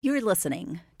You're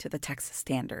listening to the Texas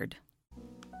Standard.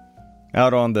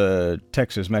 Out on the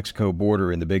Texas-Mexico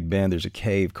border in the Big Bend, there's a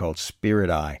cave called Spirit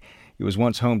Eye. It was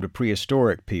once home to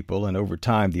prehistoric people, and over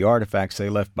time, the artifacts they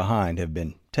left behind have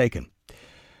been taken.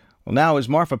 Well, now, as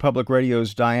Marfa Public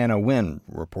Radio's Diana Nguyen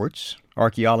reports,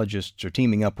 archaeologists are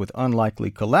teaming up with unlikely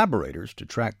collaborators to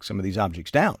track some of these objects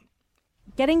down.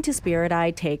 Getting to Spirit Eye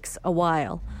takes a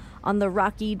while. On the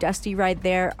rocky, dusty ride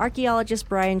there, archaeologist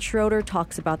Brian Schroeder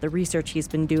talks about the research he's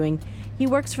been doing. He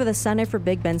works for the Center for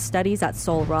Big Bend Studies at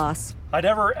Sol Ross. I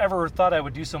never ever thought I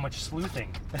would do so much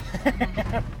sleuthing.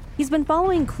 He's been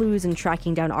following clues and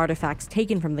tracking down artifacts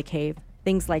taken from the cave.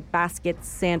 Things like baskets,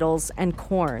 sandals, and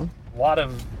corn. A lot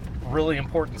of really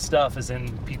important stuff is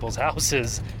in people's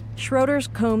houses. Schroeder's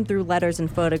combed through letters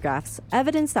and photographs,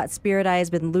 evidence that Spirit Eye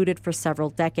has been looted for several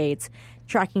decades.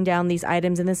 Tracking down these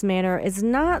items in this manner is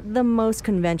not the most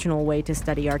conventional way to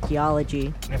study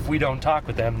archaeology. If we don't talk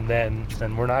with them, then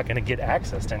we're not going to get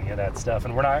access to any of that stuff,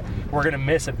 and we're going to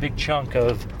miss a big chunk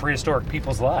of prehistoric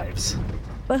people's lives.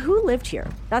 But who lived here?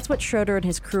 That's what Schroeder and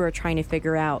his crew are trying to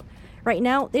figure out. Right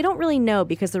now, they don't really know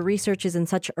because the research is in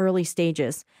such early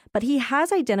stages, but he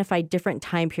has identified different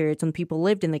time periods when people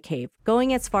lived in the cave,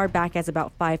 going as far back as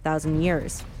about 5,000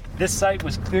 years. This site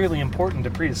was clearly important to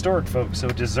prehistoric folks, so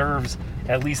it deserves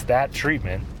at least that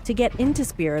treatment. To get into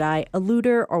Spirit Eye, a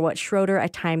looter, or what Schroeder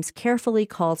at times carefully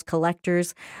calls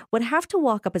collectors, would have to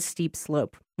walk up a steep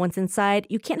slope. Once inside,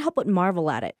 you can't help but marvel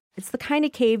at it. It's the kind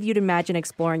of cave you'd imagine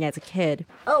exploring as a kid.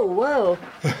 Oh, whoa.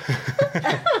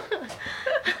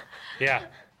 Yeah.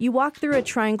 You walk through a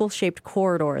triangle-shaped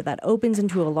corridor that opens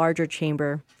into a larger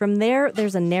chamber. From there,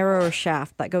 there's a narrower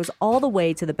shaft that goes all the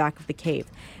way to the back of the cave.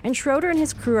 And Schroeder and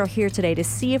his crew are here today to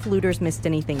see if looters missed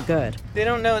anything good. They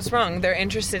don't know it's wrong. They're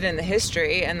interested in the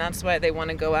history, and that's why they want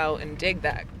to go out and dig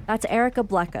that. That's Erica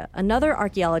Blecka, another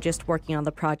archaeologist working on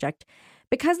the project.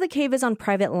 Because the cave is on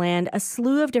private land, a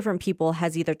slew of different people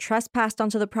has either trespassed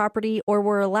onto the property or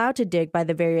were allowed to dig by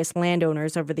the various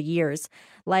landowners over the years,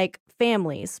 like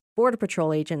families, Border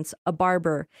Patrol agents, a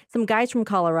barber, some guys from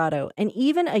Colorado, and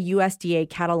even a USDA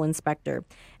cattle inspector.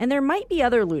 And there might be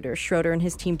other looters Schroeder and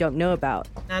his team don't know about.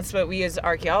 That's what we as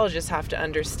archaeologists have to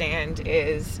understand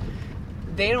is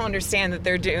they don't understand that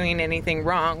they're doing anything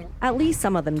wrong. At least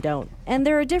some of them don't. And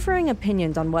there are differing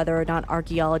opinions on whether or not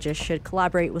archaeologists should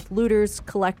collaborate with looters,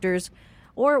 collectors,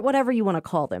 or whatever you want to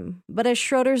call them. But as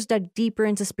Schroeder's dug deeper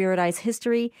into Spirit Eye's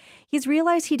history, he's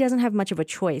realized he doesn't have much of a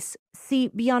choice. See,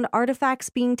 beyond artifacts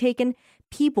being taken,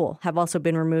 people have also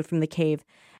been removed from the cave.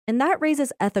 And that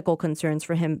raises ethical concerns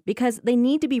for him because they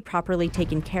need to be properly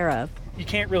taken care of. You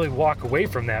can't really walk away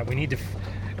from that. We need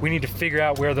to figure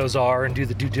out where those are and do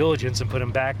the due diligence and put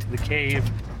them back to the cave.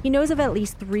 He knows of at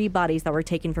least 3 bodies that were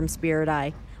taken from Spirit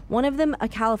Eye. One of them, a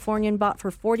Californian, bought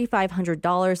for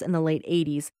 $4,500 in the late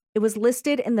 80s. It was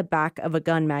listed in the back of a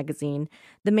gun magazine.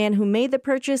 The man who made the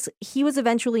purchase, he was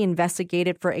eventually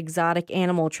investigated for exotic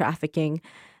animal trafficking.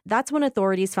 That's when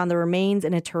authorities found the remains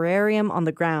in a terrarium on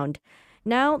the ground.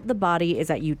 Now the body is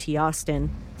at UT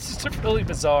Austin. It's just really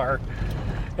bizarre.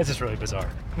 It's just really bizarre.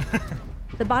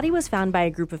 The body was found by a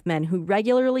group of men who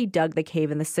regularly dug the cave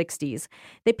in the 60s.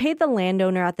 They paid the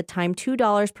landowner at the time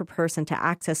 $2 per person to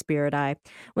access Spirit Eye.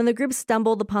 When the group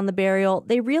stumbled upon the burial,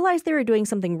 they realized they were doing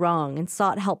something wrong and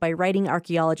sought help by writing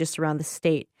archaeologists around the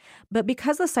state. But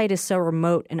because the site is so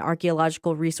remote and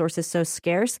archaeological resources so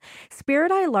scarce,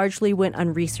 Spirit Eye largely went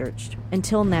unresearched,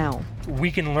 until now.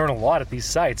 We can learn a lot at these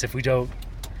sites if we don't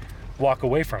walk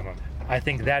away from them. I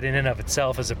think that in and of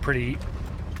itself is a pretty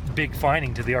big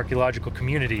finding to the archaeological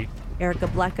community. Erica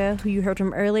Blecka, who you heard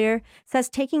from earlier, says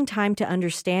taking time to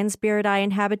understand Spirit Eye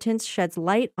inhabitants sheds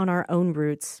light on our own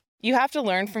roots. You have to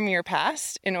learn from your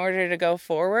past in order to go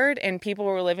forward, and people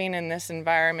were living in this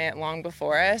environment long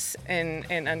before us, and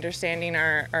understanding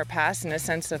our past and a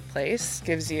sense of place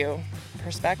gives you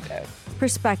perspective.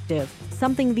 Perspective,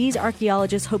 something these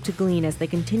archaeologists hope to glean as they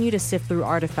continue to sift through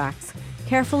artifacts,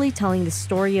 carefully telling the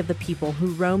story of the people who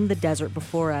roamed the desert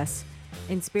before us.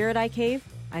 In Spirit Eye Cave,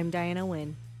 I'm Diana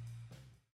Nguyen.